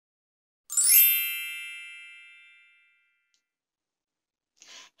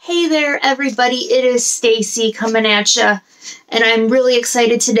Hey there, everybody. It is Stacey coming at ya, and I'm really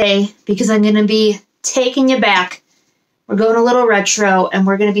excited today because I'm going to be taking you back. We're going a little retro, and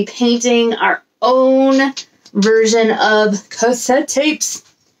we're going to be painting our own version of cassette tapes.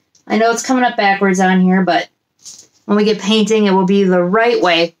 I know it's coming up backwards on here, but when we get painting, it will be the right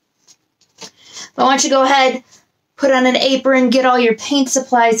way. But I want you to go ahead, put on an apron, get all your paint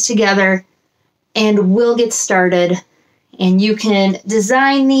supplies together, and we'll get started. And you can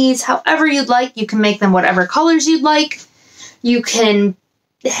design these however you'd like. You can make them whatever colors you'd like. You can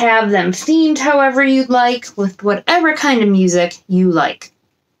have them themed however you'd like, with whatever kind of music you like.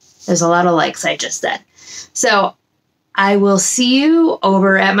 There's a lot of likes I just said. So I will see you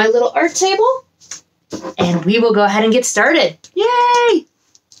over at my little art table, and we will go ahead and get started. Yay!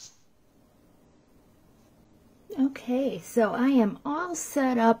 Okay, so I am all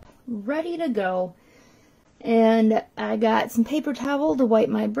set up, ready to go. And I got some paper towel to wipe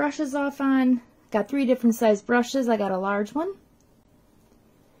my brushes off on. Got 3 different size brushes. I got a large one,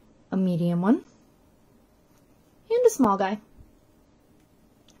 a medium one, and a small guy.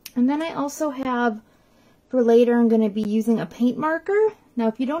 And then I also have, for later, I'm going to be using a paint marker. Now,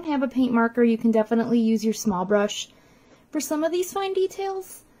 if you don't have a paint marker, you can definitely use your small brush for some of these fine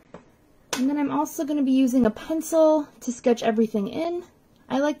details. And then I'm also going to be using a pencil to sketch everything in.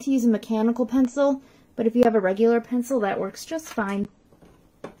 I like to use a mechanical pencil, but if you have a regular pencil, that works just fine.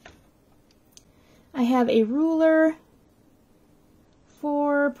 I have a ruler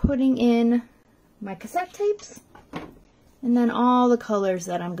for putting in my cassette tapes, and then all the colors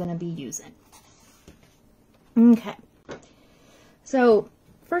that I'm going to be using. Okay, so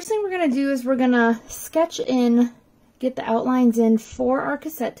first thing we're going to do is we're going to sketch in, get the outlines in for our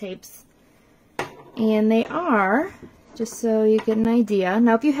cassette tapes. And they are, just so you get an idea.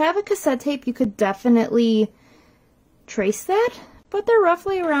 Now, if you have a cassette tape, you could definitely trace that, but they're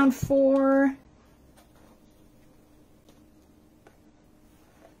roughly around 4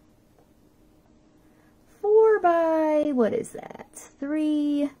 by, what is that?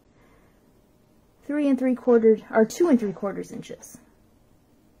 3 3/4, or 2 3/4 inches.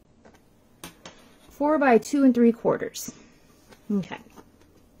 4 by 2 3/4. Okay.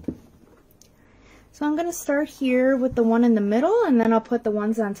 So I'm going to start here with the one in the middle, and then I'll put the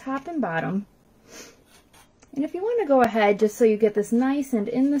ones on top and bottom. And if you want to go ahead, just so you get this nice and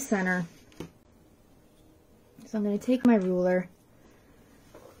in the center, so I'm going to take my ruler.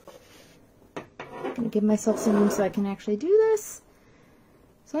 I'm going to give myself some room so I can actually do this.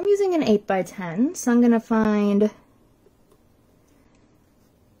 So I'm using an 8 by 10, so I'm going to find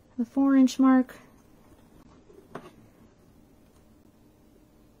the 4-inch mark.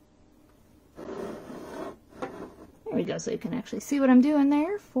 There we go, so you can actually see what I'm doing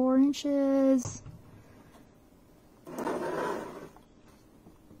there. 4 inches.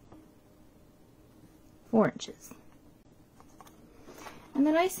 And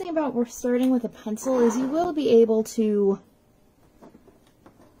the nice thing about we're starting with a pencil is you will be able to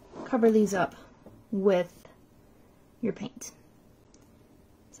cover these up with your paint.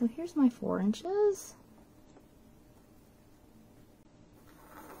 So here's my 4 inches.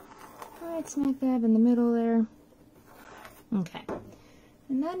 Right smack dab in the middle there. Okay,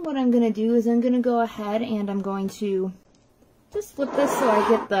 and then what I'm going to do is I'm going to go ahead and I'm going to just flip this so I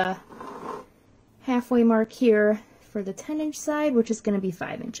get the halfway mark here for the 10-inch side, which is going to be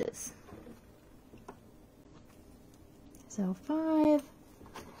 5 inches. So 5.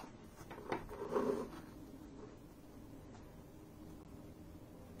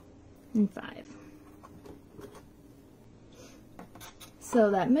 And 5.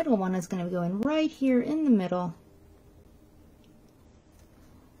 So that middle one is going to be going right here in the middle.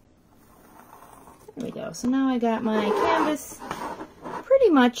 There we go. So now I got my canvas pretty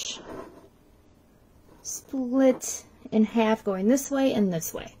much split in half, going this way and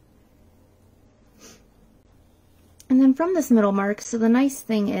this way. And then from this middle mark, so the nice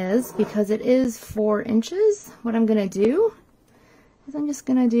thing is, because it is 4 inches, what I'm going to do is I'm just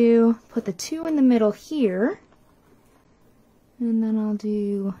going to put the 2 in the middle here, and then I'll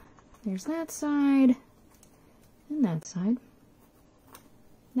do, there's that side and that side.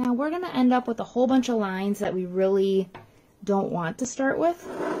 Now we're going to end up with a whole bunch of lines that we really don't want to start with,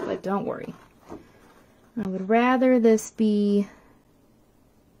 but don't worry. I would rather this be,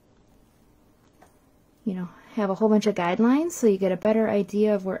 you know, have a whole bunch of guidelines so you get a better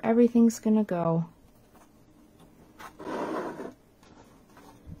idea of where everything's going to go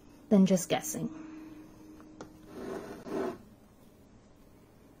than just guessing.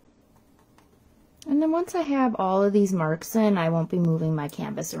 And then once I have all of these marks in, I won't be moving my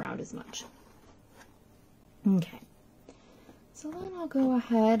canvas around as much. Okay, So then I'll go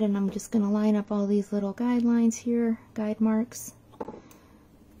ahead and I'm just going to line up all these little guidelines here, guide marks.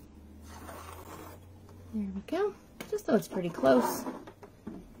 There we go, just so it's pretty close.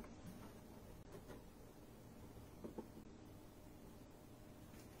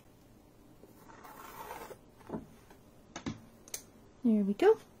 There we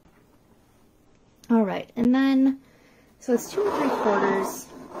go. All right, and then, so it's 2 3/4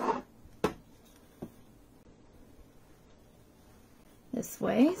 this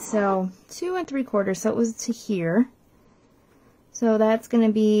way. So 2 3/4, so it was to here. So that's going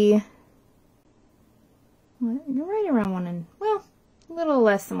to be right around 1 and, well, a little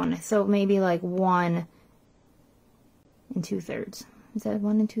less than 1. So maybe like 1 2/3. Is that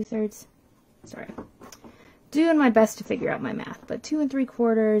 1 2/3? Sorry. Doing my best to figure out my math, but 2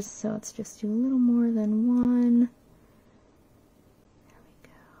 3/4, so let's just do a little more than 1. There we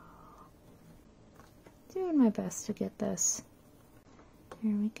go. Doing my best to get this.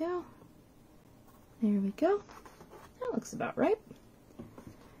 There we go. There we go. That looks about right.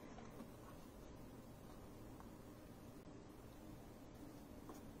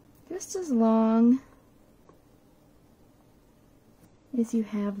 Just as long as you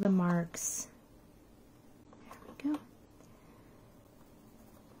have the marks. Go.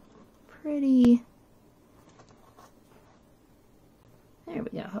 Pretty. There we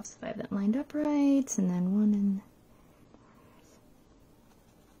go. Helps if I have that lined up right, and then 1 and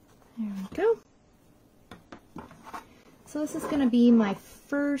there we go. So this is going to be my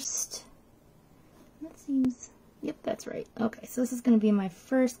first. That seems. Yep, that's right. Okay, so this is going to be my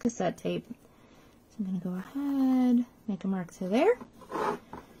first cassette tape. So I'm going to go ahead, make a mark to there,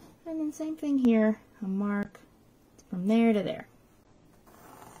 and then same thing here. A mark from there to there.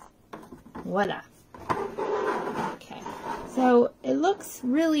 Voila. Okay, so it looks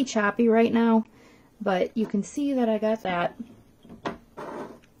really choppy right now, but you can see that I got that.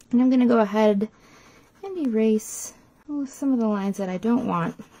 And I'm going to go ahead and erase some of the lines that I don't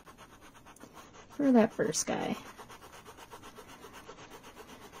want for that first guy.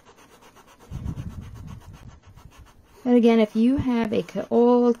 But again, if you have a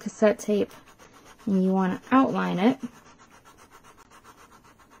old cassette tape and you want to outline it,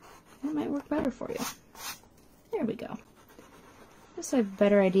 that might work better for you. There we go. Just so I have a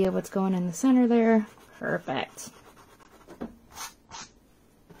better idea of what's going in the center there. Perfect.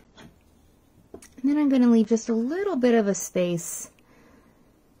 And then I'm going to leave just a little bit of a space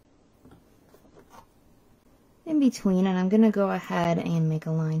in between, and I'm going to go ahead and make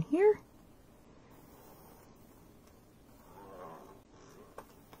a line here.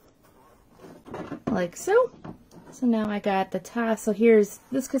 Like so. So now I got the top. So here's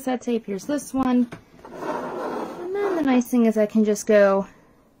this cassette tape, here's this one. And then the nice thing is I can just go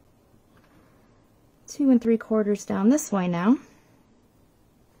 2 3/4 down this way now.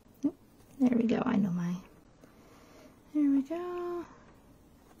 There we go. I know my. There we go.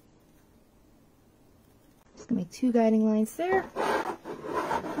 Just gonna make 2 guiding lines there.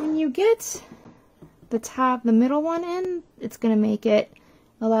 When you get the top, the middle one in, it's gonna make it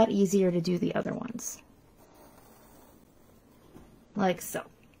a lot easier to do the other ones. Like so.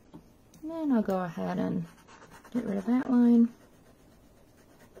 And then I'll go ahead and get rid of that line.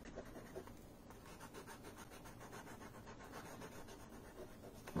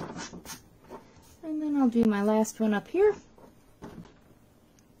 And then I'll do my last one up here.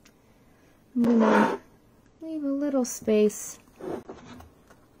 I'm going to leave a little space.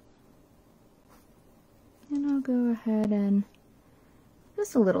 And I'll go ahead and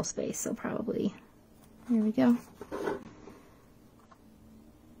just a little space, so probably, there we go.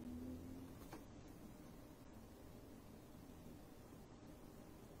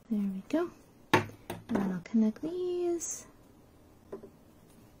 There we go. And then I'll connect these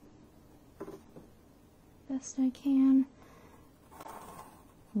best I can.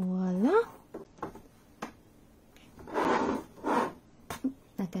 Voila.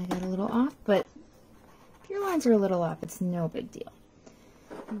 That guy got a little off, but if your lines are a little off, it's no big deal.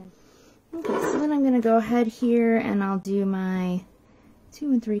 Okay, so then I'm going to go ahead here and I'll do my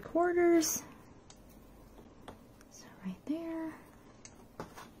 2 3/4. So right there.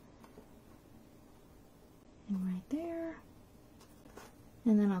 And right there.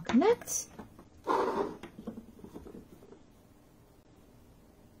 And then I'll connect.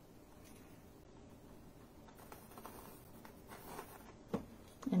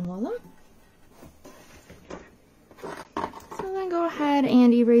 And voila. So then go ahead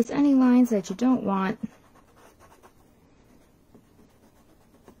and erase any lines that you don't want.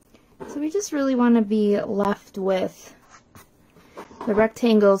 So we just really want to be left with the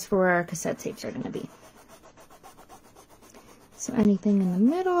rectangles for where our cassette tapes are going to be. So anything in the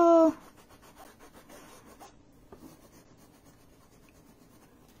middle.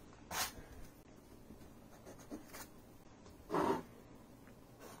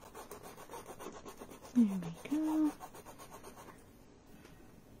 There we go.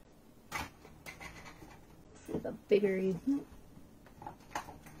 See the bigger you.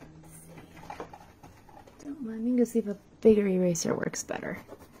 Don't mind me. Go see if a bigger eraser works better.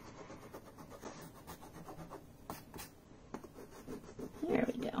 There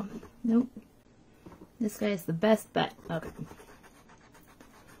we go. Nope. This guy is the best bet. Okay.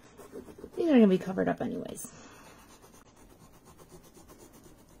 These are going to be covered up anyways.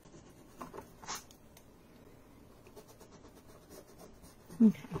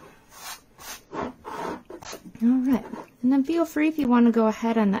 Okay. Alright. And then feel free if you want to go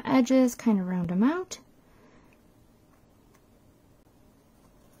ahead on the edges, kind of round them out.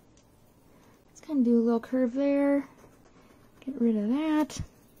 Let's kind of do a little curve there. Get rid of that.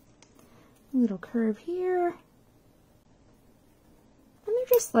 A little curve here. And they're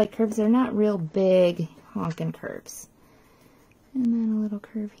just like curves. They're not real big honking curves. And then a little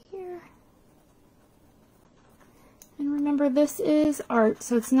curve here. And remember, this is art,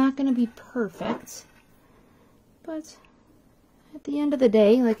 so it's not going to be perfect. But at the end of the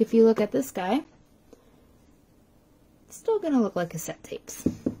day, like if you look at this guy, it's still going to look like cassette tapes.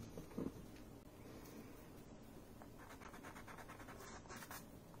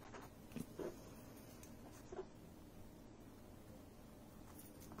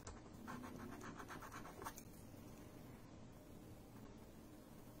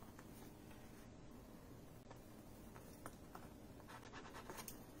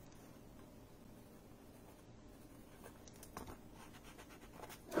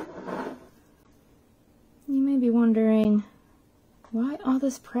 You may be wondering, why all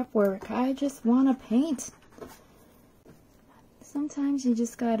this prep work? I just want to paint. Sometimes you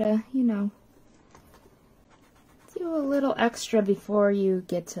just gotta, you know, do a little extra before you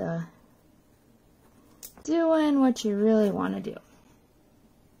get to doing what you really want to do.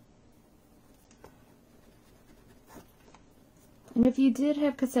 And if you did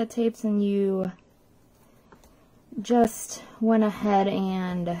have cassette tapes and you just went ahead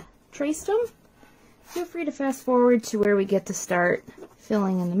and traced them, feel free to fast forward to where we get to start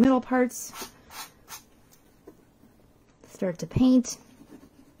filling in the middle parts. Start to paint.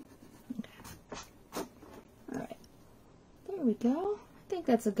 Okay. Alright. There we go. I think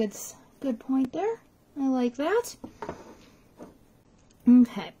that's a good point there. I like that.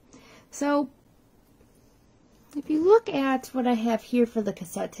 Okay. So, if you look at what I have here for the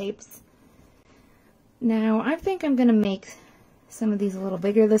cassette tapes, now I think I'm going to make some of these a little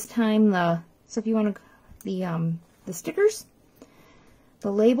bigger this time. So if you want to, the stickers,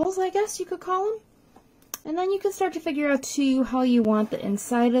 the labels, I guess you could call them. And then you can start to figure out too how you want the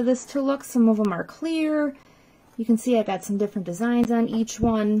inside of this to look. Some of them are clear. You can see I got some different designs on each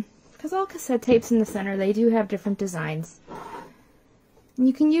one. Because all cassette tapes in the center, they do have different designs. And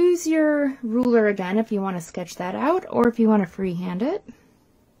you can use your ruler again if you want to sketch that out, or if you want to freehand it.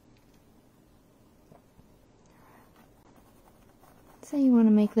 Say you want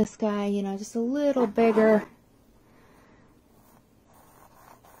to make this guy, you know, just a little bigger.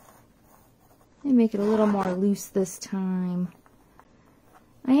 And make it a little more loose this time.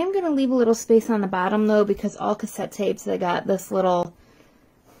 I am going to leave a little space on the bottom though, because all cassette tapes, they got this little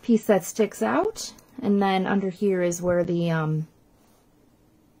piece that sticks out. And then under here is where the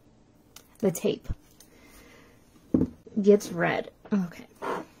tape gets read. Okay.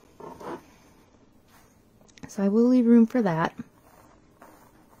 So I will leave room for that.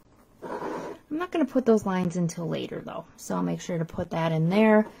 I'm not going to put those lines until later though, so I'll make sure to put that in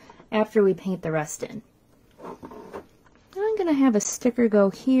there after we paint the rest in. Now I'm going to have a sticker go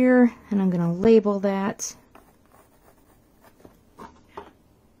here, and I'm going to label that.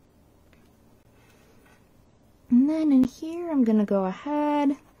 And then in here I'm going to go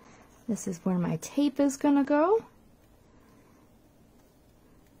ahead. This is where my tape is going to go.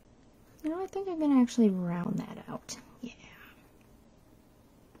 You know, I think I'm going to actually round that out. Yeah.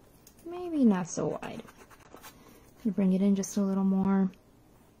 Maybe not so wide. Bring it in just a little more.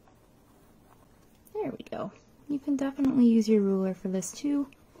 There we go. You can definitely use your ruler for this too.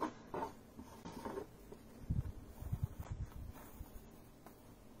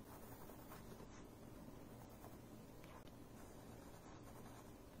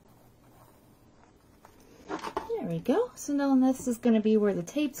 There we go. So now this is going to be where the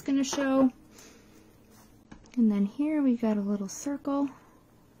tape's going to show. And then here we got a little circle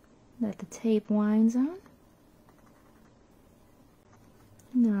that the tape winds on.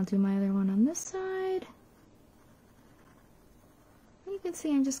 And then I'll do my other one on this side. can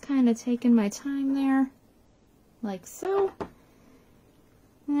see I'm just kind of taking my time there, like so.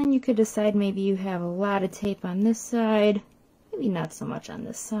 And then you could decide maybe you have a lot of tape on this side, maybe not so much on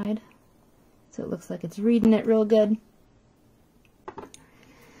this side, so it looks like it's reading it real good.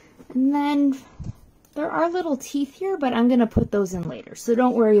 And then there are little teeth here, but I'm going to put those in later, so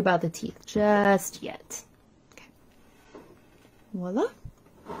don't worry about the teeth just yet. Okay. Voila.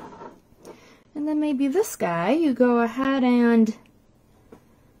 And then maybe this guy, you go ahead and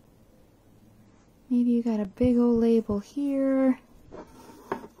maybe you got a big old label here.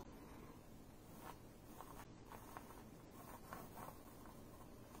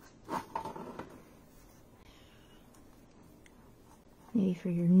 Maybe for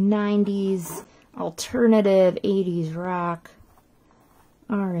your 90s alternative, 80s rock,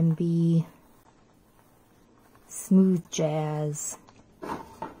 R&B, smooth jazz.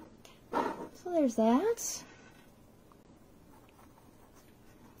 So there's that.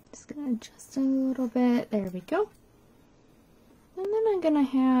 Just gonna adjust a little bit. There we go. And then I'm gonna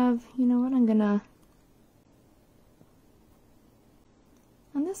have, you know what, on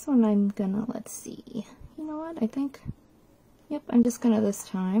this one I'm gonna, let's see. You know what, I think, yep, I'm just gonna this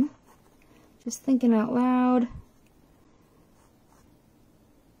time, just thinking out loud.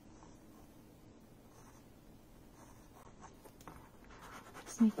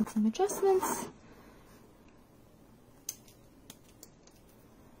 Just making some adjustments.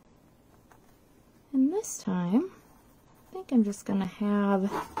 And this time, I think I'm just gonna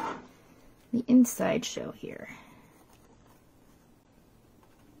have the inside show here.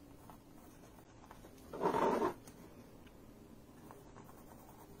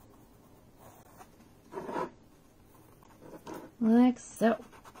 Like so.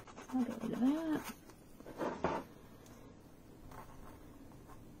 I'll get rid of that.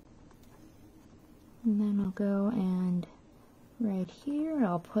 And then I'll go and right here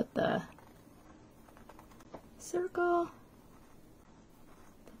I'll put the circle.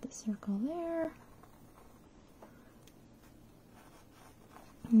 Put the circle there.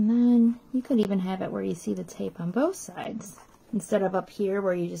 And then you could even have it where you see the tape on both sides instead of up here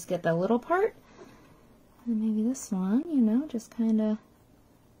where you just get the little part. And maybe this one, you know, just kind of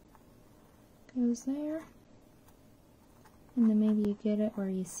goes there. And then maybe you get it where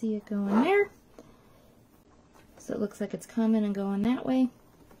you see it going there. So it looks like it's coming and going that way,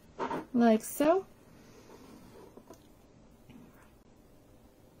 like so.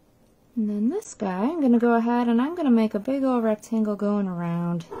 And then this guy, I'm going to go ahead and I'm going to make a big old rectangle going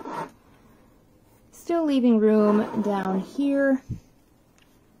around. Still leaving room down here.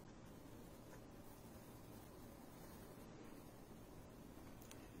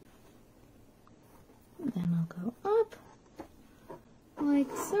 Then I'll go up, like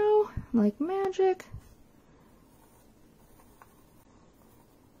so, like magic.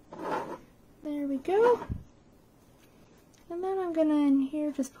 There we go. And then I'm gonna in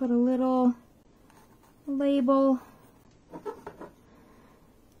here just put a little label.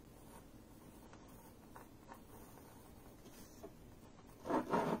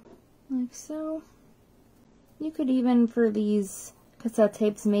 Like so. You could even, for these cassette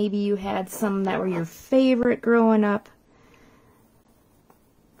tapes, maybe you had some that were your favorite growing up.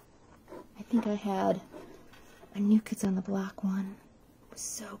 I think I had a New Kids on the Block one. It was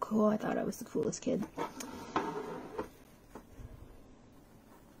so cool. I thought I was the coolest kid.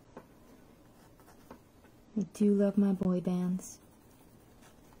 I do love my boy bands.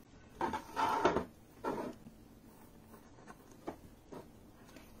 And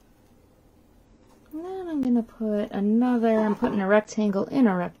then I'm going to put another, I'm putting a rectangle in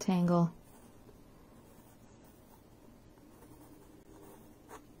a rectangle.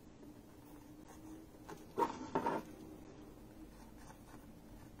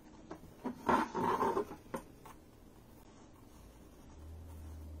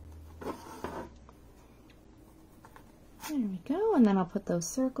 There we go, and then I'll put those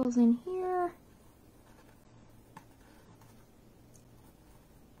circles in here.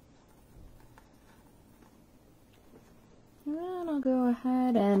 And then I'll go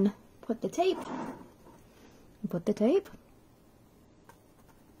ahead and put the tape.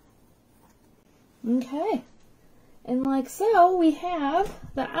 Okay. And like so, we have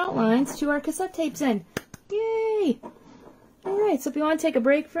the outlines to our cassette tapes in. Yay! Alright, so if you want to take a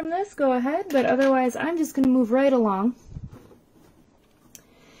break from this, go ahead, but otherwise I'm just going to move right along.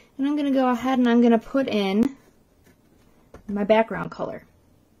 And I'm going to go ahead and I'm going to put in my background color.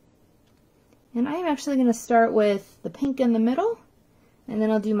 And I'm actually going to start with the pink in the middle, and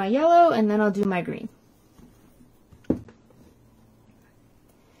then I'll do my yellow, and then I'll do my green. And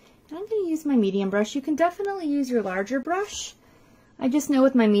I'm going to use my medium brush. You can definitely use your larger brush. I just know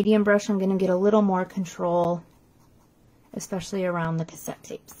with my medium brush I'm going to get a little more control, especially around the cassette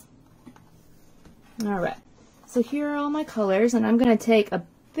tapes. Alright, so here are all my colors, and I'm going to take a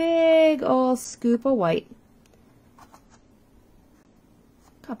big old scoop of white, a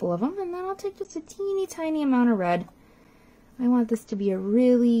couple of them, and then I'll take just a teeny tiny amount of red. I want this to be a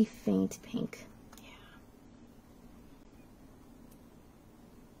really faint pink.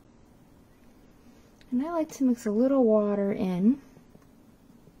 And I like to mix a little water in.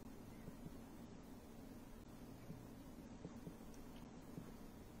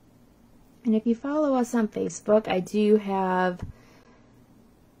 And if you follow us on Facebook, I do have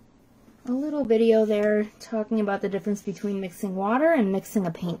a little video there talking about the difference between mixing water and mixing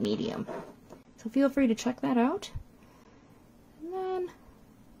a paint medium. So feel free to check that out. And then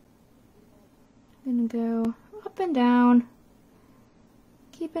I'm going to go up and down,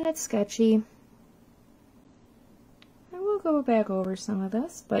 keeping it sketchy. I will go back over some of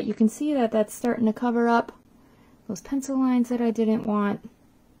this, but you can see that that's starting to cover up those pencil lines that I didn't want.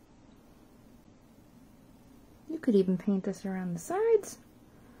 You could even paint this around the sides.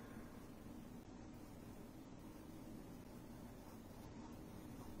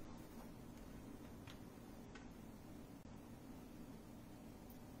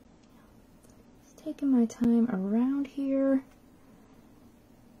 Just taking my time around here.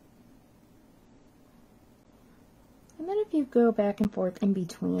 And then if you go back and forth in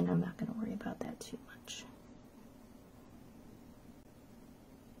between, I'm not going to worry about that too much.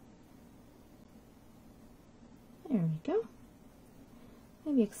 There we go.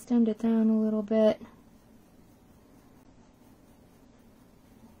 Maybe extend it down a little bit.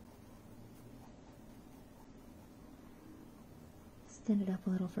 Extend it up a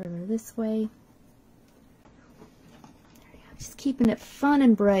little further this way. There we go. Just keeping it fun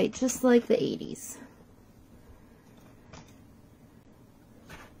and bright, just like the 80s.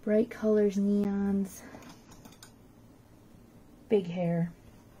 Bright colors, neons, big hair.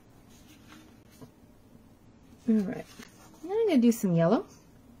 Alright, now I'm going to do some yellow.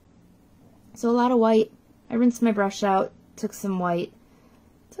 So a lot of white. I rinsed my brush out, took some white,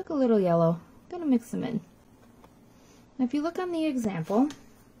 took a little yellow. I'm going to mix them in. Now if you look on the example,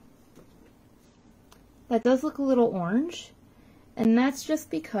 that does look a little orange, and that's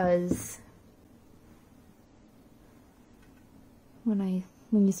just because when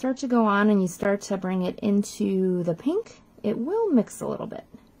you start to go on and you start to bring it into the pink, it will mix a little bit.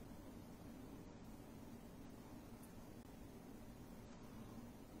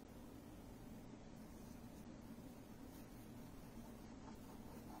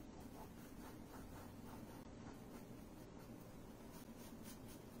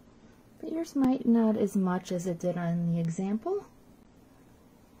 But yours might not as much as it did on the example.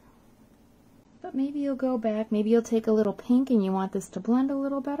 But maybe you'll go back, maybe you'll take a little pink and you want this to blend a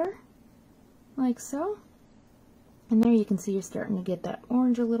little better, like so. And there you can see you're starting to get that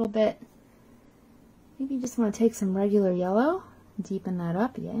orange a little bit. Maybe you just want to take some regular yellow, deepen that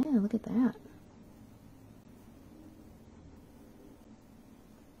up. Yeah, look at that.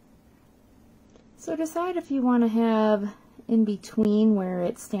 So decide if you want to have in between where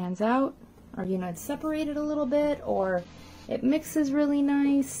it stands out, or it's separated a little bit, or it mixes really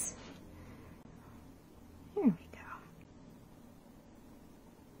nice. There we go.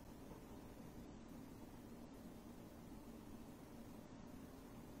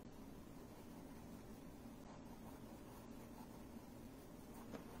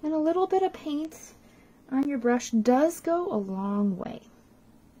 And a little bit of paint on your brush does go a long way.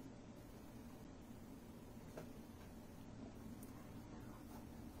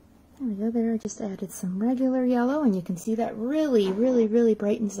 There we go, there I just added some regular yellow, and you can see that really, really, really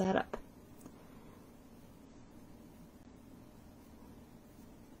brightens that up.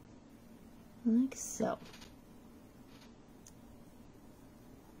 Like so.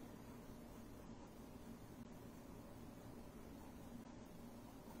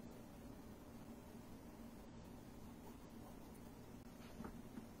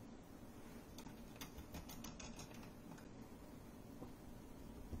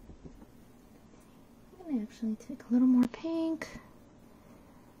 I'm going to actually take a little more pink.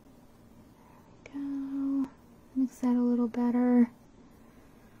 There we go. Mix that a little better.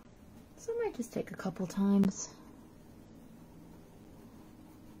 So I might just take a couple times.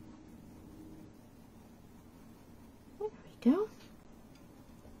 There we go.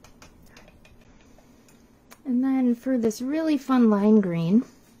 And then for this really fun lime green,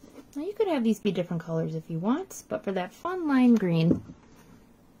 now you could have these be different colors if you want, but for that fun lime green,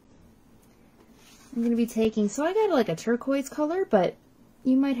 I'm going to be taking, so I got like a turquoise color, but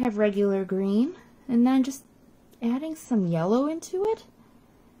you might have regular green, and then just adding some yellow into it.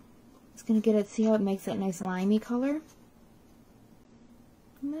 It's going to get it, see how it makes that nice limey color?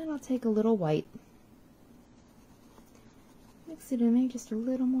 And then I'll take a little white. Mix it in, maybe just a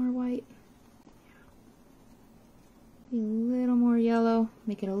little more white. Be a little more yellow,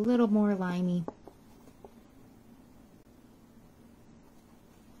 make it a little more limey.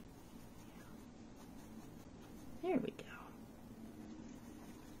 There we go.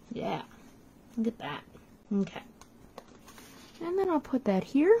 Yeah, look at that. Okay. And then I'll put that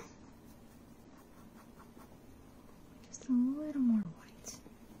here. Just a little more white.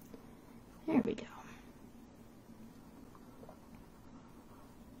 There we go.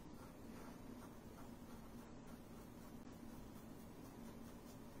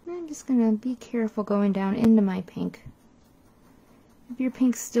 I'm just going to be careful going down into my pink. If your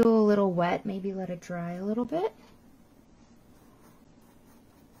pink's still a little wet, maybe let it dry a little bit.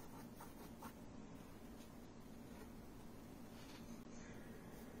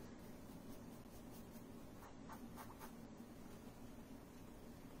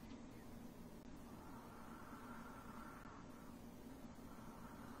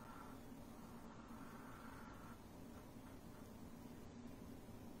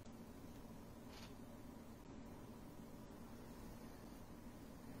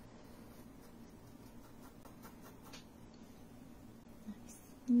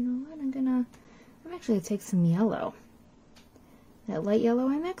 You know what, I'm actually going to take some yellow. That light yellow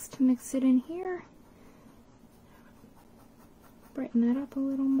I mixed it in here. Brighten that up a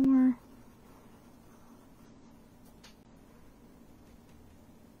little more.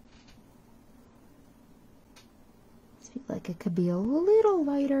 Just feel like it could be a little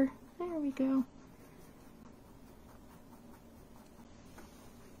lighter. There we go.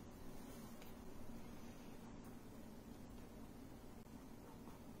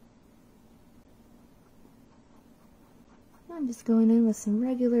 I'm just going in with some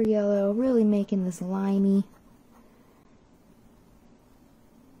regular yellow, really making this limey.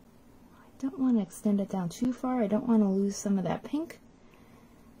 I don't want to extend it down too far. I don't want to lose some of that pink.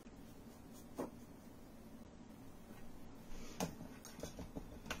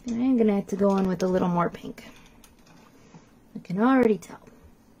 And I am going to have to go in with a little more pink. I can already tell.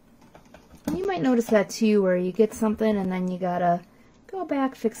 And you might notice that too, where you get something and then you gotta go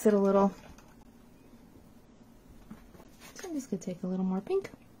back, fix it a little. I'm just going to take a little more pink.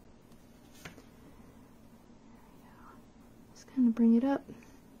 Just kind of bring it up.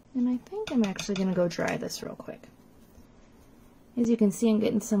 And I think I'm actually going to go dry this real quick. As you can see, I'm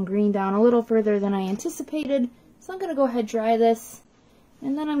getting some green down a little further than I anticipated. So I'm going to go ahead and dry this.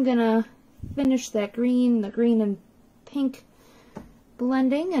 And then I'm going to finish that green, the green and pink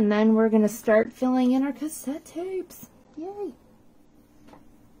blending. And then we're going to start filling in our cassette tapes. Yay!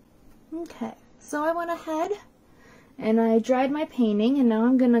 Okay, so I went ahead and I dried my painting, and now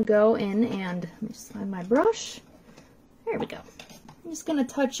I'm going to go in and let me just find my brush. There we go. I'm just going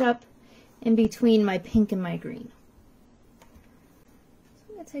to touch up in between my pink and my green. So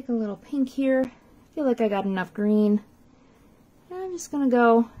I'm going to take a little pink here. I feel like I got enough green. And I'm just going to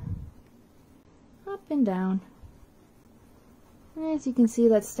go up and down. And as you can see,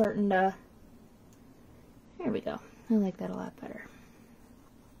 that's starting to, there we go. I like that a lot better.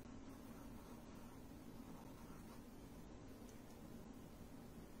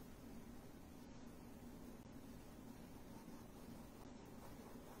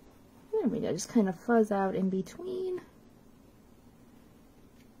 There we go, just kind of fuzz out in between.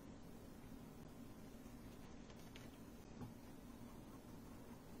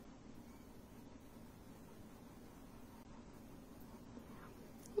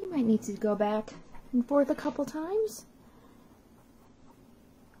 You might need to go back and forth a couple times.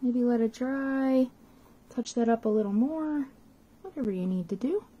 Maybe let it dry, touch that up a little more, whatever you need to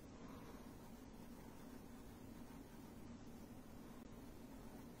do.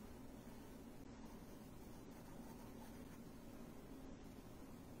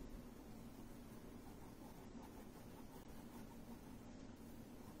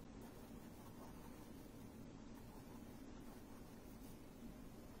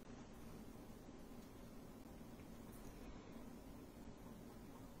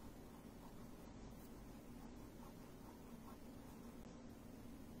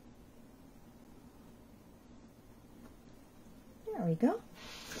 There we go.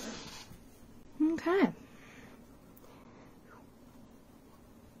 Okay.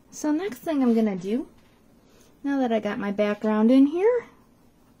 So next thing I'm going to do, now that I got my background in here,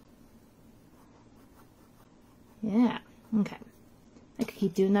 yeah, okay. I could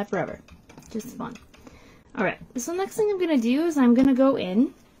keep doing that forever. Just fun. Alright, so next thing I'm going to do is I'm going to go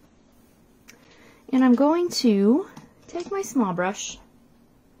in And I'm going to take my small brush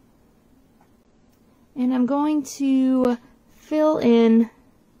and I'm going to fill in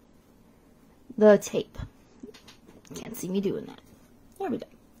the tape. Can't see me doing that. There we go.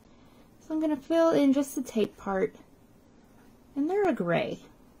 So I'm going to fill in just the tape part, and they're a gray.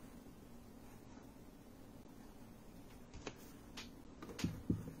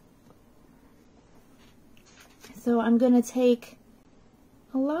 So I'm going to take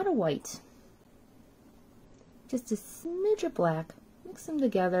a lot of white, just a smidge of black, mix them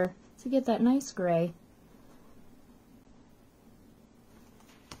together to get that nice gray.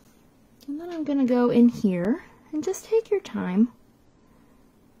 And then I'm going to go in here and just take your time.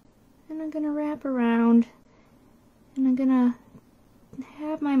 And I'm going to wrap around, and I'm going to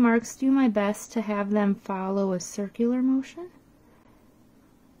have my marks, do my best to have them follow a circular motion.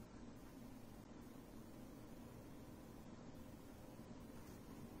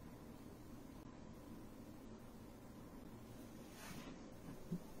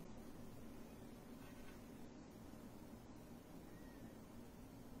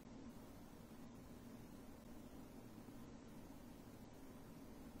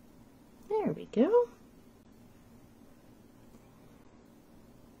 There we go.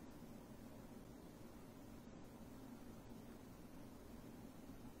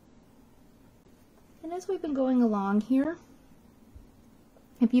 And as we've been going along here,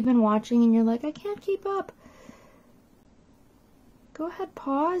 if you've been watching and you're like, I can't keep up, go ahead,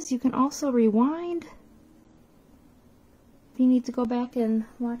 pause. You can also rewind if you need to go back and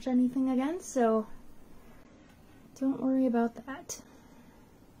watch anything again, so don't worry about that.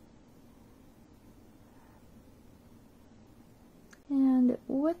 And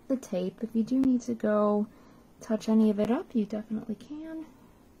with the tape, if you do need to go touch any of it up, you definitely can.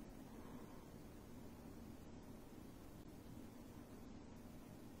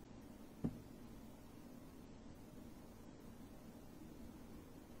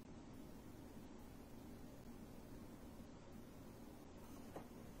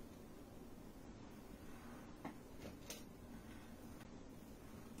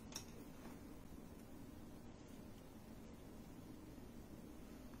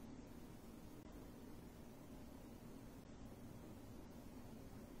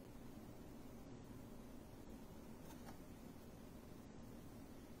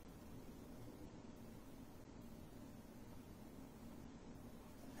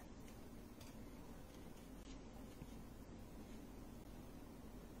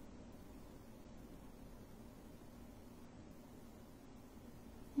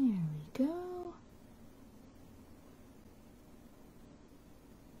 There we go.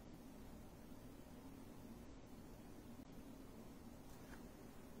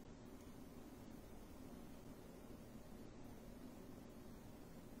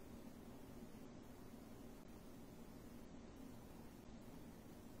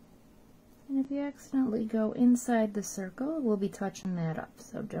 And if you accidentally go inside the circle, we'll be touching that up,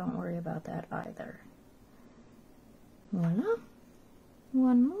 so don't worry about that either. Voila.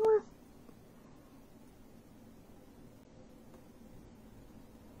 One more.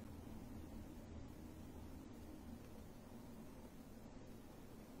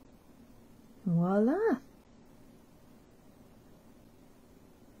 Voila.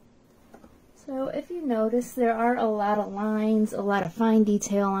 So if you notice, there are a lot of lines, a lot of fine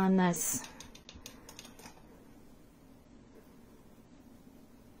detail on this.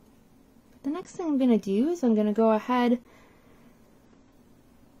 The next thing I'm going to do is I'm going to go ahead,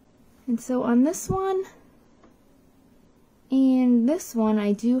 and so on this one and this one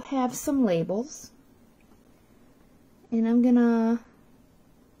I do have some labels, and I'm going to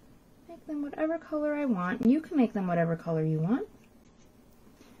make them whatever color I want. You can make them whatever color you want.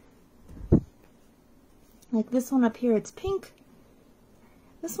 Like this one up here, it's pink.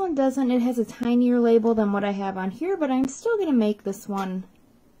 This one doesn't. It has a tinier label than what I have on here, but I'm still going to make this one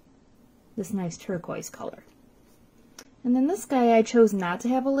this nice turquoise color. And then this guy, I chose not to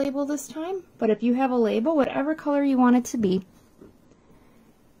have a label this time, but if you have a label, whatever color you want it to be.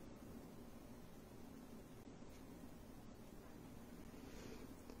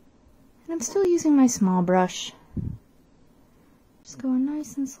 And I'm still using my small brush. Just going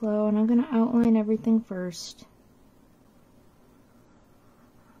nice and slow, and I'm going to outline everything first.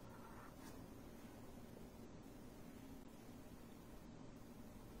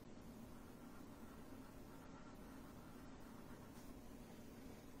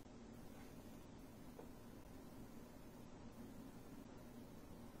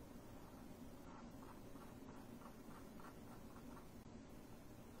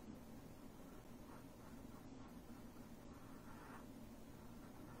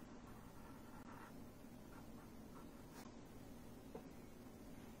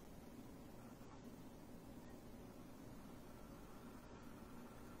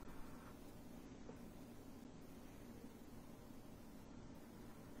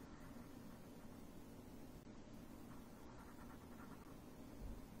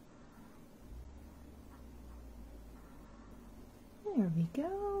 we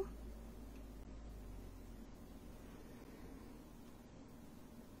go.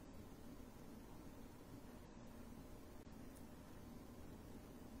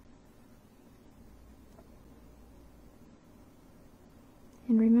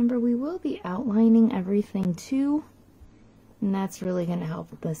 And remember, we will be outlining everything too, and that's really going to help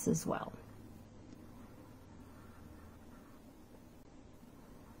with this as well.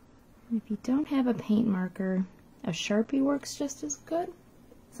 If you don't have a paint marker, a Sharpie works just as good.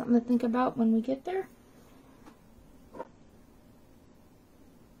 Something to think about when we get there.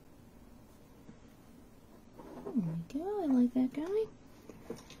 There we go, I like that guy.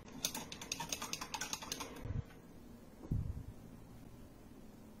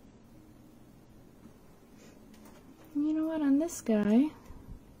 And you know what, on this guy,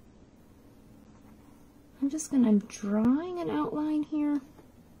 I'm drawing an outline here.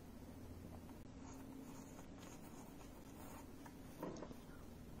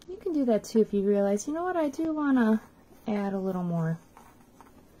 You can do that too if you realize, you know what, I do want to add a little more.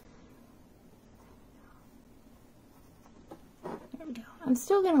 There we go. I'm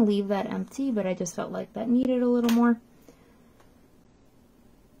still going to leave that empty, but I just felt like that needed a little more.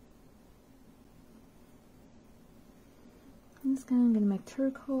 This guy I'm going to make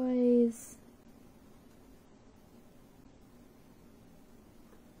turquoise.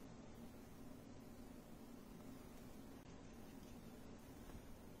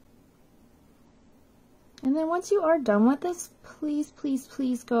 And then once you are done with this, please, please,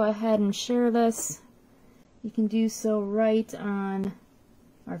 please go ahead and share this. You can do so right on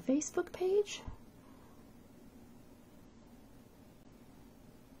our Facebook page.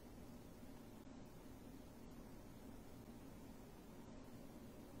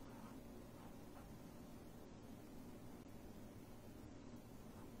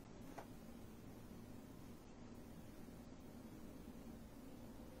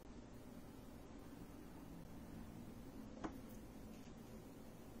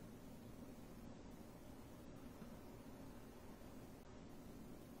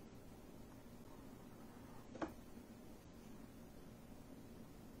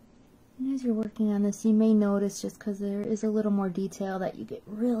 And as you're working on this, you may notice, just because there is a little more detail, that you get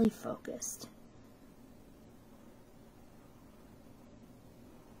really focused.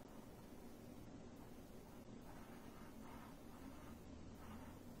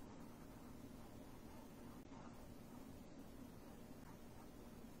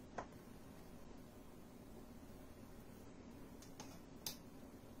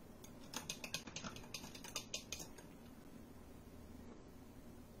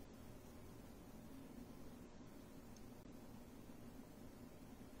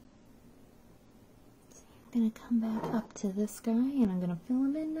 I'm going to come back up to this guy, and I'm going to fill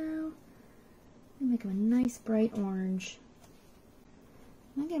him in now and make him a nice bright orange.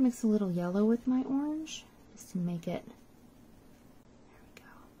 I'm going to mix a little yellow with my orange just to make it, there we go,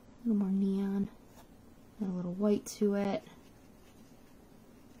 a little more neon, add a little white to it.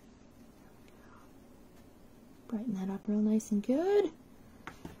 Brighten that up real nice and good.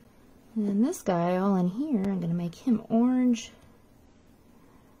 And then this guy all in here, I'm going to make him orange.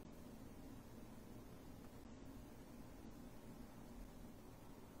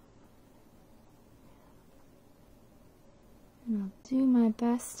 And I'll do my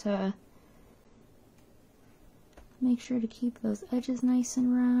best to make sure to keep those edges nice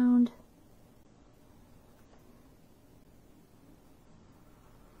and round.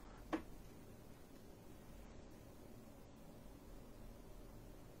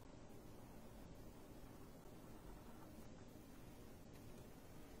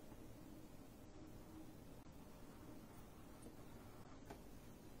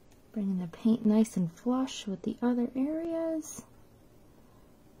 Bringing the paint nice and flush with the other areas.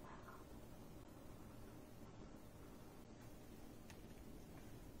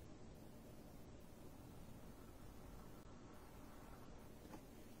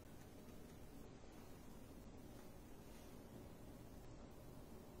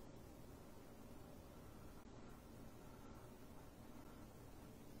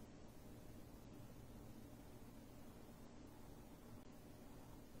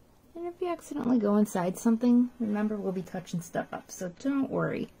 And if you accidentally go inside something, remember, we'll be touching stuff up, so don't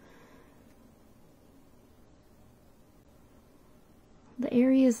worry. The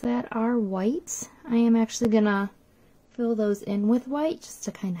areas that are white, I am actually going to fill those in with white just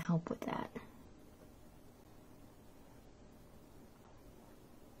to kind of help with that.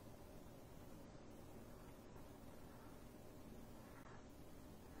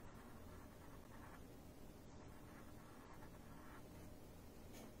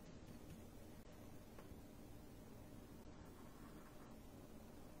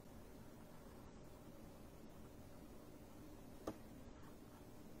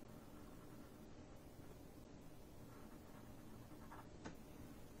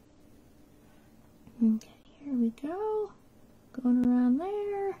 go. Going around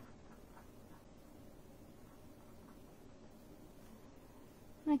there.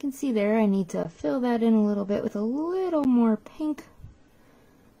 I can see there I need to fill that in a little bit with a little more pink.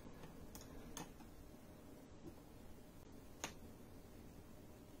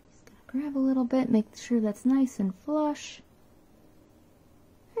 Just gonna grab a little bit, make sure that's nice and flush.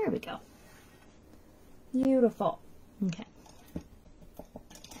 There we go. Beautiful. Okay.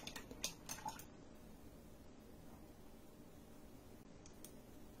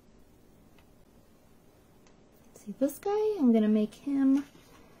 See this guy? I'm going to make him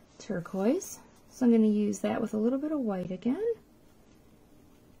turquoise. So I'm going to use that with a little bit of white again.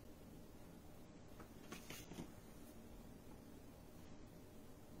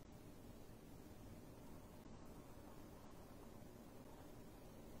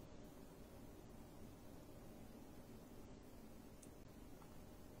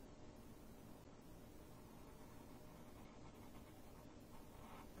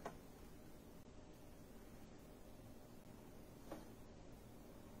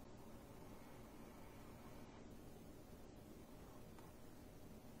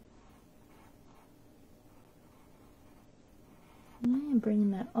 And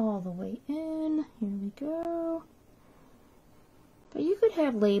bringing that all the way in. Here we go. But you could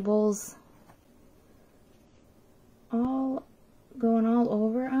have labels all going all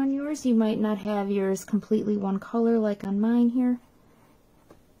over on yours. You might not have yours completely one color like on mine here.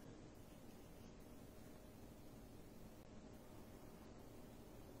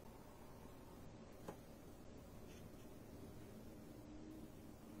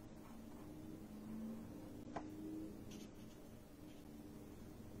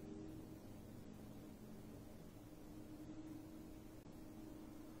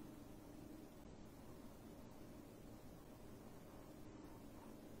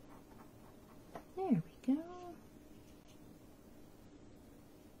 There we go.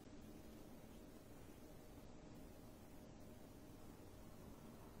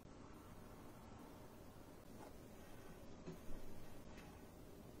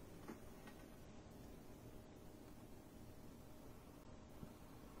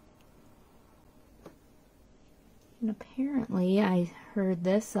 And apparently, I heard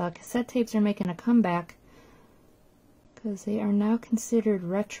this, cassette tapes are making a comeback because they are now considered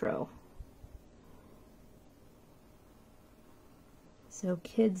retro. So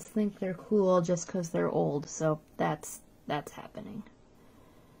kids think they're cool just because they're old, so that's happening.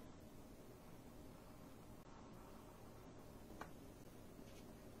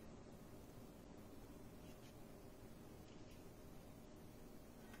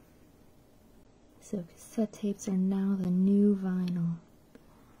 So cassette tapes are now the new vinyl.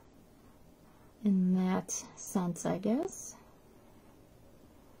 In that sense, I guess.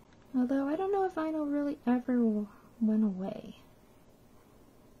 Although I don't know if vinyl really ever went away.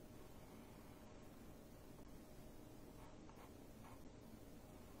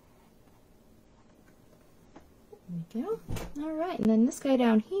 There we go. Alright, and then this guy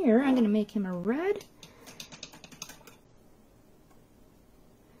down here, I'm going to make him a red.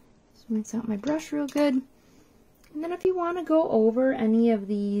 Just rinse out my brush real good. And then if you want to go over any of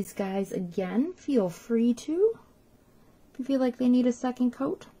these guys again, feel free to. If you feel like they need a second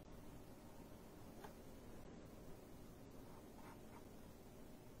coat.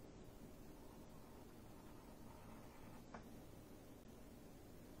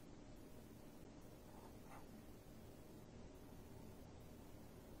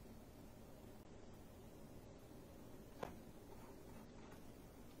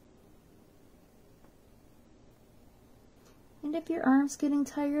 And if your arm's getting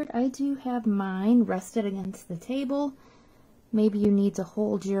tired, I do have mine rested against the table. Maybe you need to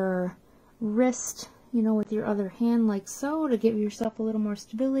hold your wrist, you know, with your other hand like so to give yourself a little more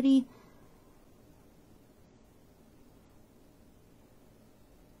stability.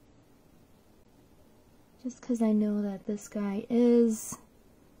 Just because I know that this guy he's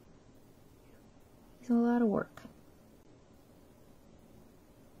a lot of work.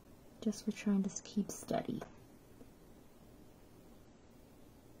 Just for trying to keep steady.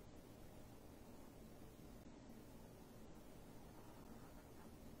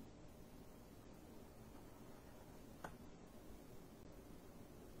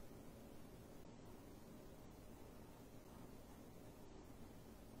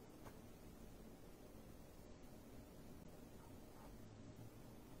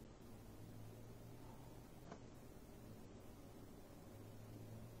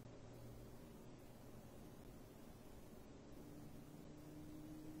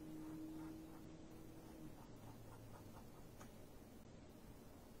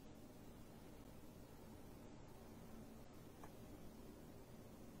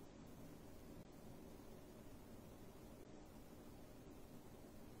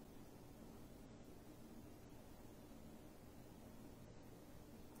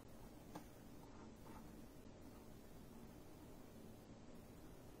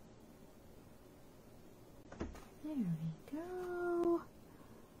 There we go.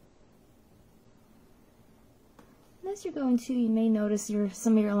 And as you're going to, you may notice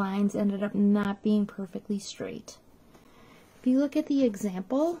some of your lines ended up not being perfectly straight. If you look at the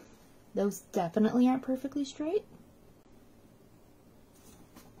example, those definitely aren't perfectly straight.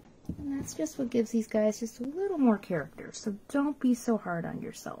 And that's just what gives these guys just a little more character, so don't be so hard on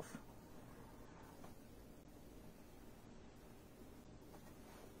yourself.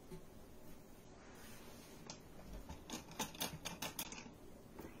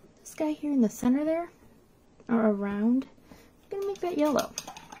 This guy here in the center there, or around, I'm going to make that yellow.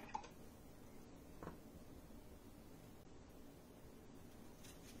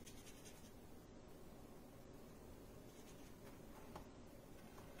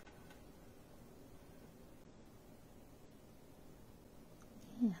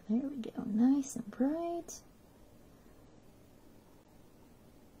 Yeah, there we go, nice and bright.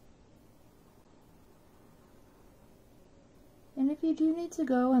 And if you do need to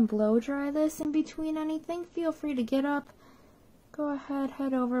go and blow dry this in between anything, feel free to get up, go ahead,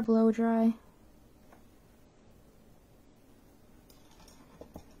 head over, blow dry.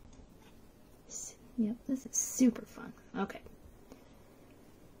 Yep, this is super fun. Okay.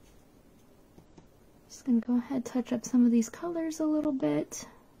 Just gonna go ahead, touch up some of these colors a little bit.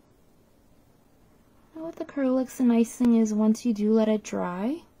 Now with acrylics, the nice thing is once you do let it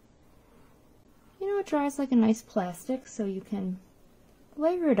dry, you know, it dries like a nice plastic, so you can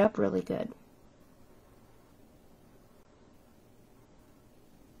layer it up really good.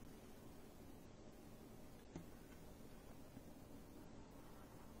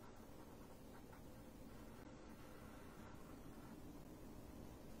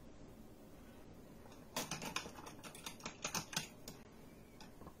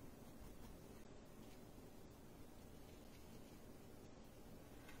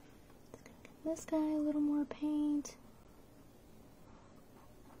 This guy a little more paint.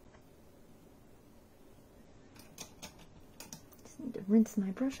 Just need to rinse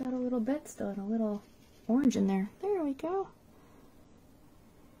my brush out a little bit. Still had a little orange in there. There we go.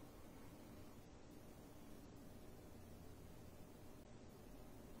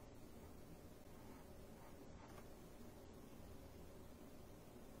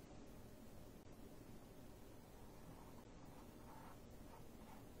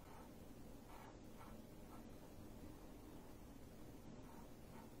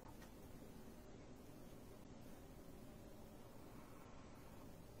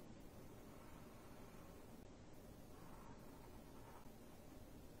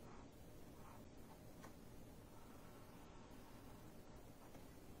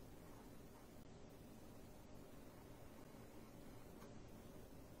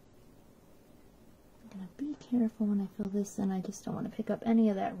 Be careful when I fill this in. I just don't want to pick up any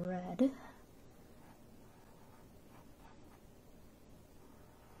of that red.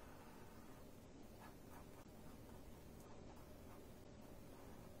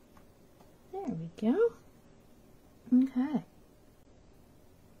 There we go. Okay.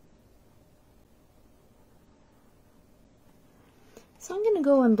 So I'm going to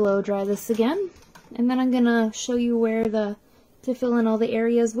go and blow dry this again, and then I'm going to show you where to fill in all the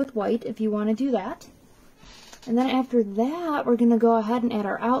areas with white if you want to do that. And then after that, we're going to go ahead and add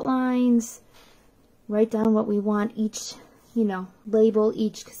our outlines, write down what we want each, label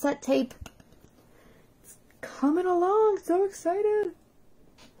each cassette tape. It's coming along, so excited.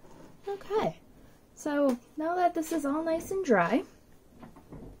 Okay, so now that this is all nice and dry,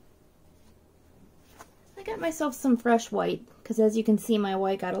 I got myself some fresh white, because as you can see, my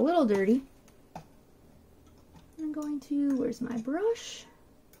white got a little dirty. I'm going to, where's my brush?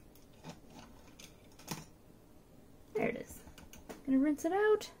 There it is. I'm gonna rinse it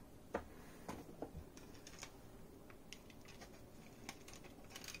out.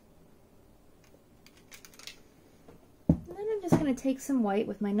 And then I'm just gonna take some white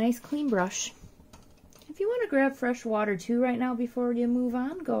with my nice clean brush. If you want to grab fresh water too right now before you move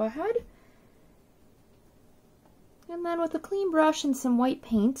on, go ahead. And then with a clean brush and some white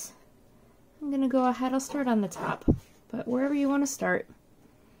paint, I'm gonna go ahead, I'll start on the top, but wherever you want to start,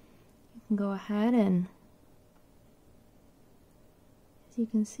 you can go ahead and as you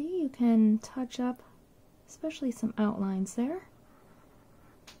can see, you can touch up, especially some outlines there.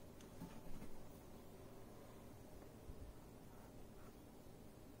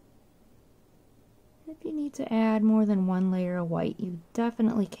 If you need to add more than one layer of white, you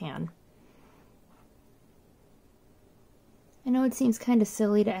definitely can. I know it seems kind of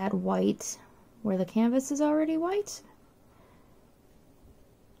silly to add white where the canvas is already white,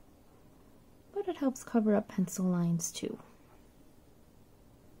 but it helps cover up pencil lines too.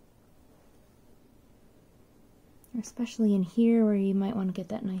 especially in here where you might want to get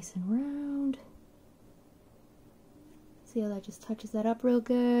that nice and round. See how that just touches that up real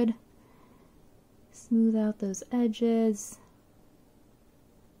good? Smooth out those edges,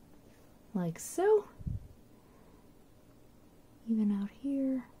 like so. Even out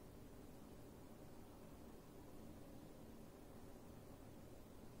here.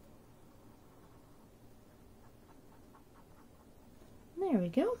 There we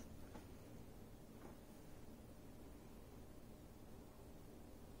go.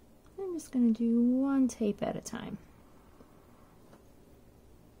 I'm just going to do one tape at a time.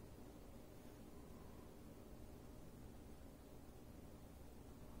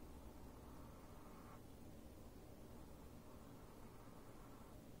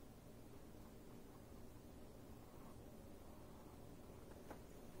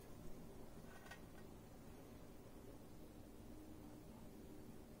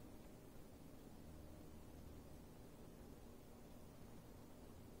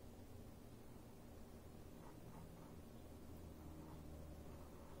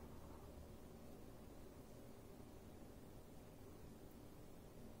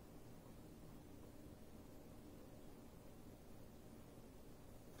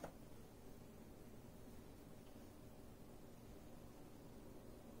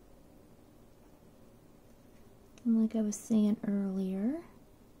 And like I was saying earlier,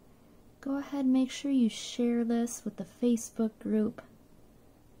 go ahead and make sure you share this with the Facebook group.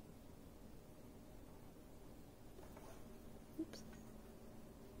 Oops.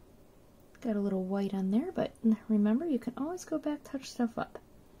 Got a little white on there, but remember, you can always go back, touch stuff up.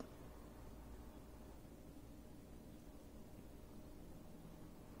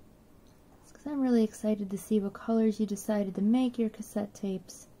 Because I'm really excited to see what colors you decided to make your cassette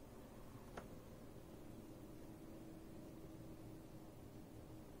tapes.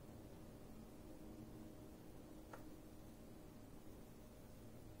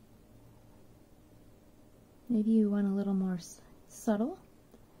 Maybe you want a little more subtle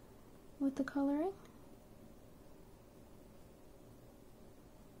with the coloring.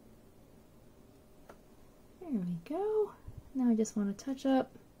 There we go. Now I just want to touch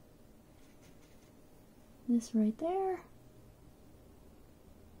up this right there.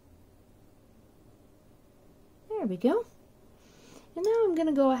 There we go. And now I'm going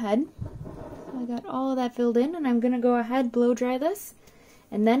to go ahead. I got all of that filled in, and I'm going to go ahead, blow dry this,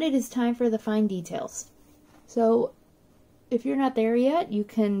 and then it is time for the fine details. So if you're not there yet, you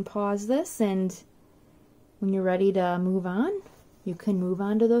can pause this, and when you're ready to move on, you can move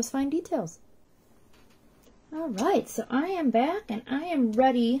on to those fine details. Alright, so I am back, and I am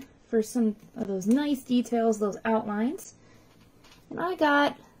ready for some of those nice details, those outlines. And I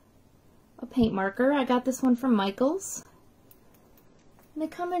got a paint marker. I got this one from Michaels. And they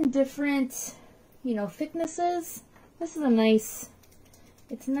come in different, thicknesses. This is a nice,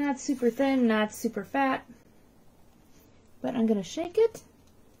 it's not super thin, not super fat. But I'm going to shake it.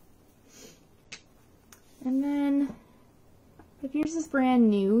 And then, if yours is brand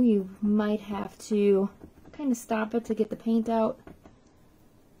new, you might have to kind of stop it to get the paint out.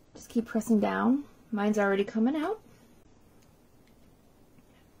 Just keep pressing down. Mine's already coming out.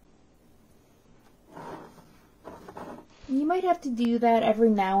 And you might have to do that every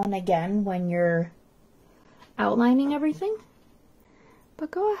now and again when you're outlining everything.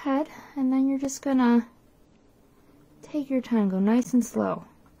 But go ahead, and then you're just going to take your time, go nice and slow.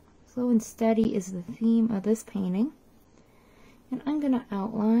 Slow and steady is the theme of this painting. And I'm going to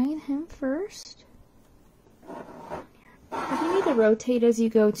outline him first. If you need to rotate as you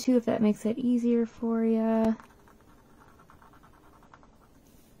go too, if that makes it easier for you.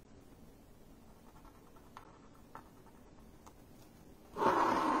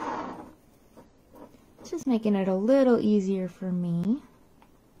 It's just making it a little easier for me.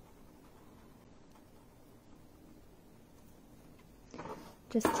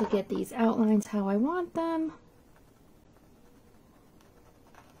 Just to get these outlines how I want them.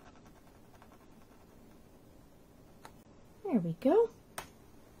 There we go.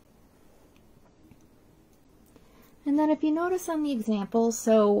 And then if you notice on the example,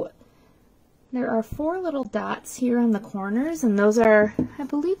 so there are 4 little dots here on the corners, and those are, I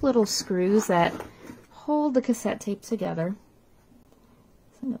believe, little screws that hold the cassette tape together.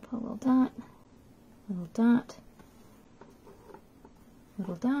 So I'm going to put a little dot, little dot,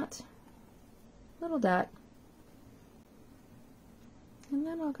 little dot, little dot, and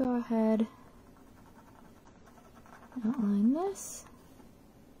then I'll go ahead and outline this.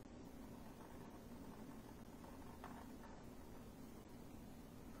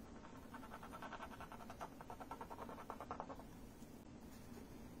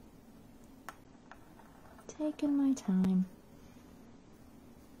 taking my time.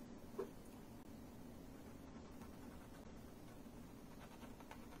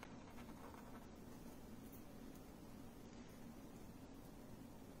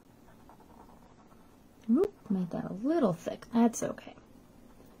 Oop, made that a little thick. That's okay.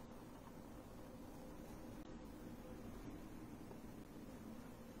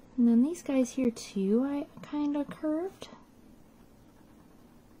 And then these guys here too, I kind of curved.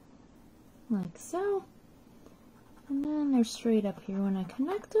 Like so. And then they're straight up here when I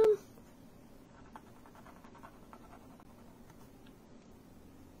connect them.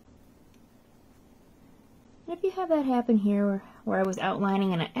 And if you have that happen here where I was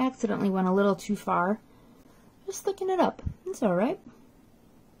outlining and I accidentally went a little too far, just thicken it up. It's alright.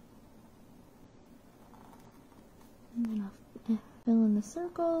 And then I'll fill in the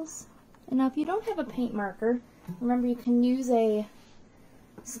circles. And now if you don't have a paint marker, remember you can use a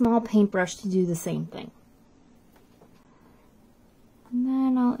small paintbrush to do the same thing. And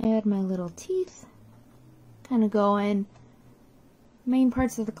then I'll add my little teeth. Kind of go in main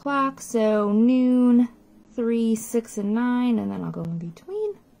parts of the clock, so noon, 3, 6, and 9, and then I'll go in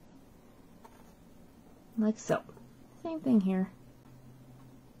between. Like so. Same thing here.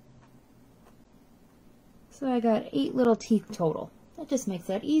 So I got 8 little teeth total. That just makes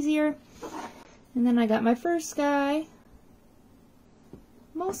that easier. And then I got my first guy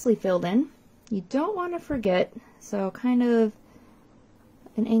mostly filled in. You don't want to forget, so kind of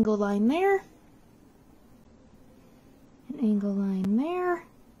an angle line there, an angle line there,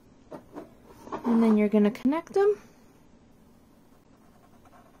 and then you're going to connect them.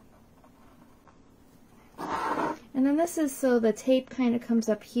 And then this is so the tape kind of comes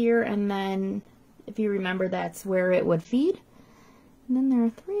up here, and then if you remember, that's where it would feed. And then there are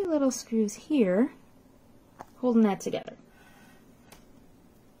 3 little screws here holding that together.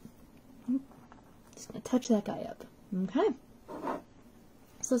 Just going to touch that guy up. Okay.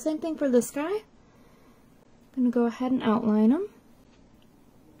 So same thing for this guy. I'm going to go ahead and outline him.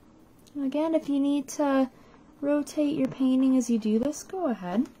 And again, if you need to rotate your painting as you do this, go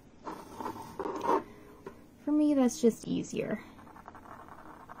ahead. For me, that's just easier.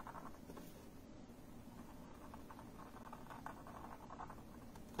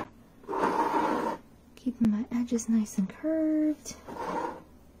 Keeping my edges nice and curved.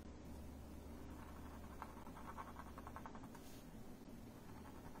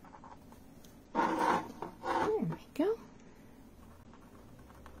 There we go.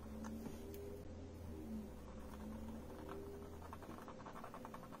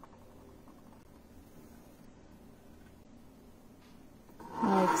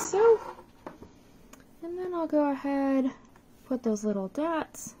 Like so. And then I'll go ahead, put those little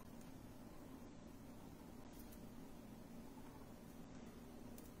dots.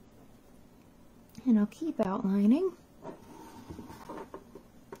 And I'll keep outlining.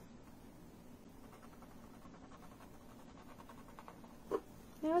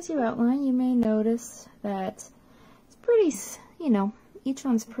 Now as you outline, you may notice that it's pretty, you know, each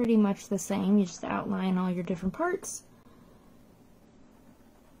one's pretty much the same. You just outline all your different parts.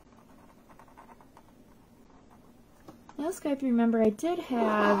 Now this guy, if you remember, I did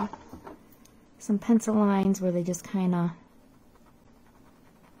have some pencil lines where they just kind of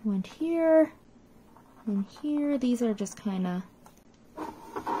went here and here. These are just kind of, there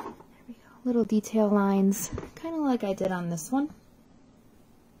we go, little detail lines, kind of like I did on this one.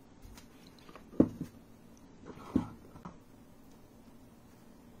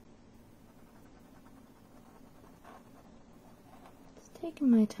 Just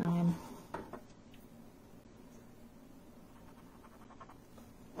taking my time.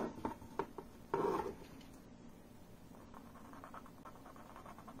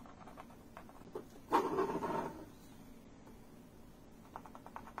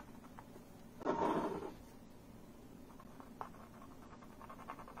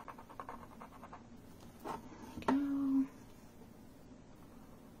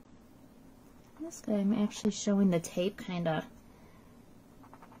 This guy, I'm actually showing the tape kind of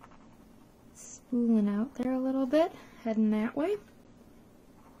spooling out there a little bit, heading that way.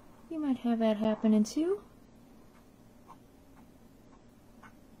 You might have that happening too.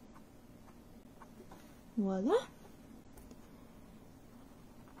 Voila.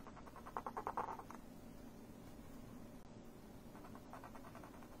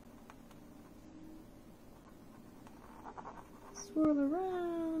 Swirl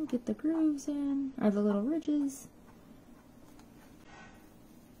around, get the grooves in, or the little ridges.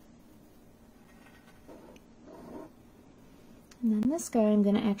 And then this guy I'm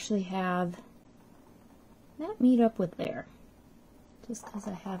going to actually have that meet up with there. Just because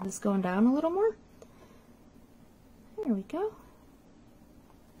I have this going down a little more. There we go.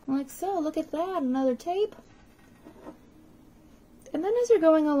 Like so. Look at that. Another tape. And then as you're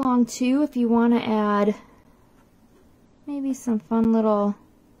going along too, if you want to add maybe some fun little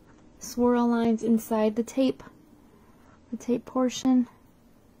swirl lines inside the tape portion.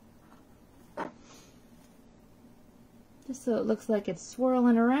 Just so it looks like it's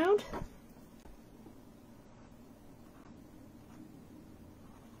swirling around.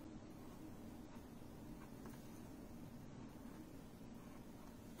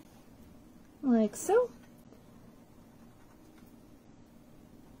 Like so.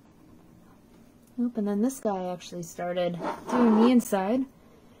 Oop, and then this guy actually started doing the inside.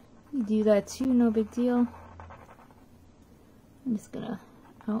 You do that too, no big deal. I'm just gonna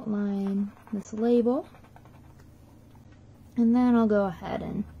outline this label. And then I'll go ahead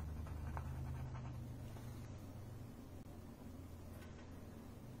and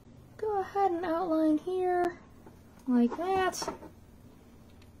outline here like that.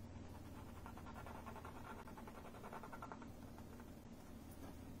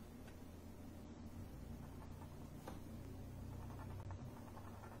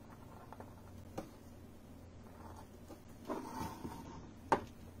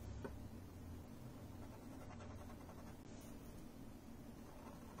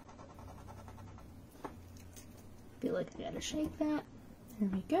 Feel like I gotta shake that. There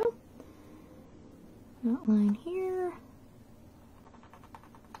we go. Outline here.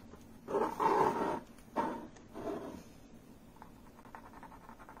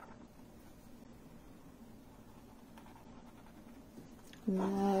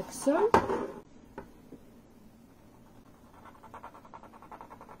 Like so.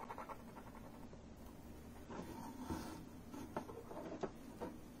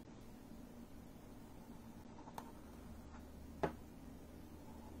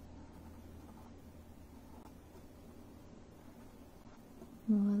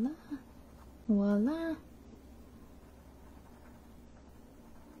 Voila, voila,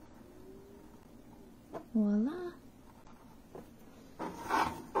 voila.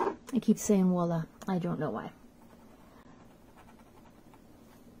 I keep saying voila. I don't know why.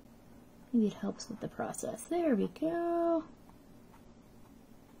 Maybe it helps with the process. There we go.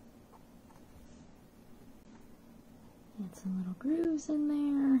 Add some little grooves in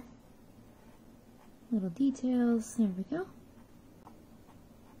there. Little details. There we go.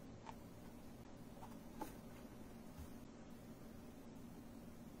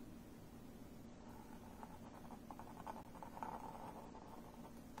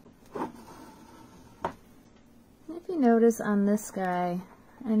 Notice on this guy,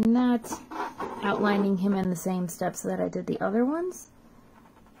 I'm not outlining him in the same steps that I did the other ones.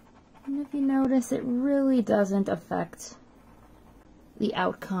 And if you notice, it really doesn't affect the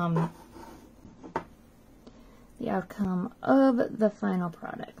outcome of the final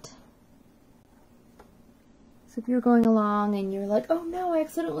product. So if you're going along and you're like, oh no, I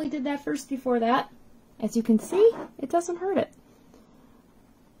accidentally did that first before that, as you can see, it doesn't hurt it.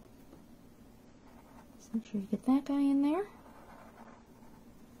 Make sure you get that guy in there.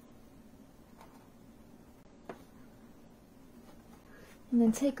 And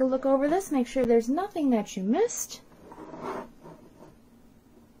then take a look over this, make sure there's nothing that you missed.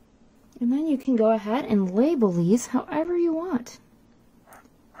 And then you can go ahead and label these however you want.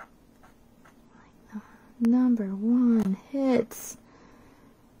 Like number 1 hits.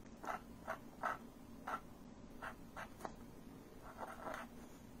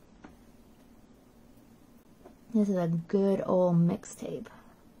 This is a good old mixtape.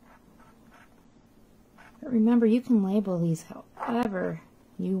 But remember, you can label these however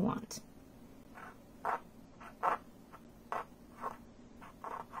you want.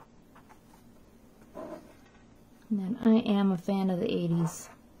 And then I am a fan of the 80s.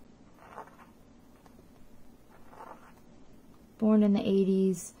 Born in the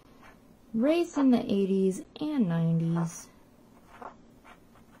 80s, raised in the 80s and 90s.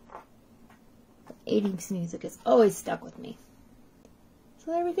 80s music has always stuck with me.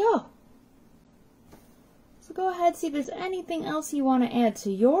 So there we go. So go ahead, see if there's anything else you want to add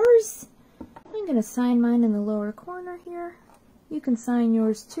to yours. I'm going to sign mine in the lower corner here. You can sign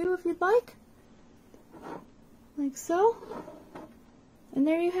yours too if you'd like. Like so. And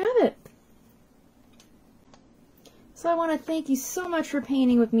there you have it. So I want to thank you so much for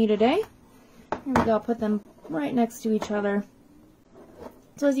painting with me today. Here we go, I'll put them right next to each other.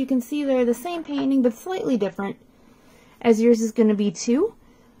 So as you can see, they're the same painting, but slightly different, as yours is going to be too.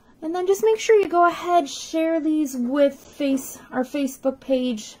 And then just make sure you go ahead, share these with our Facebook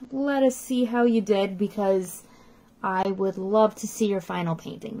page. Let us see how you did, because I would love to see your final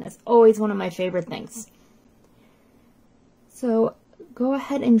painting. That's always one of my favorite things. So go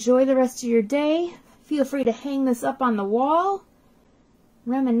ahead, enjoy the rest of your day. Feel free to hang this up on the wall.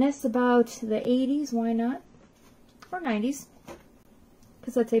 Reminisce about the 80s, why not? Or 90s.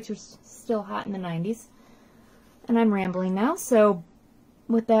 Cassette tapes are still hot in the 90s. And I'm rambling now, so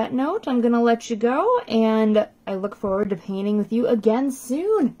with that note, I'm going to let you go, and I look forward to painting with you again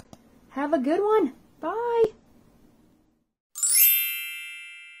soon. Have a good one.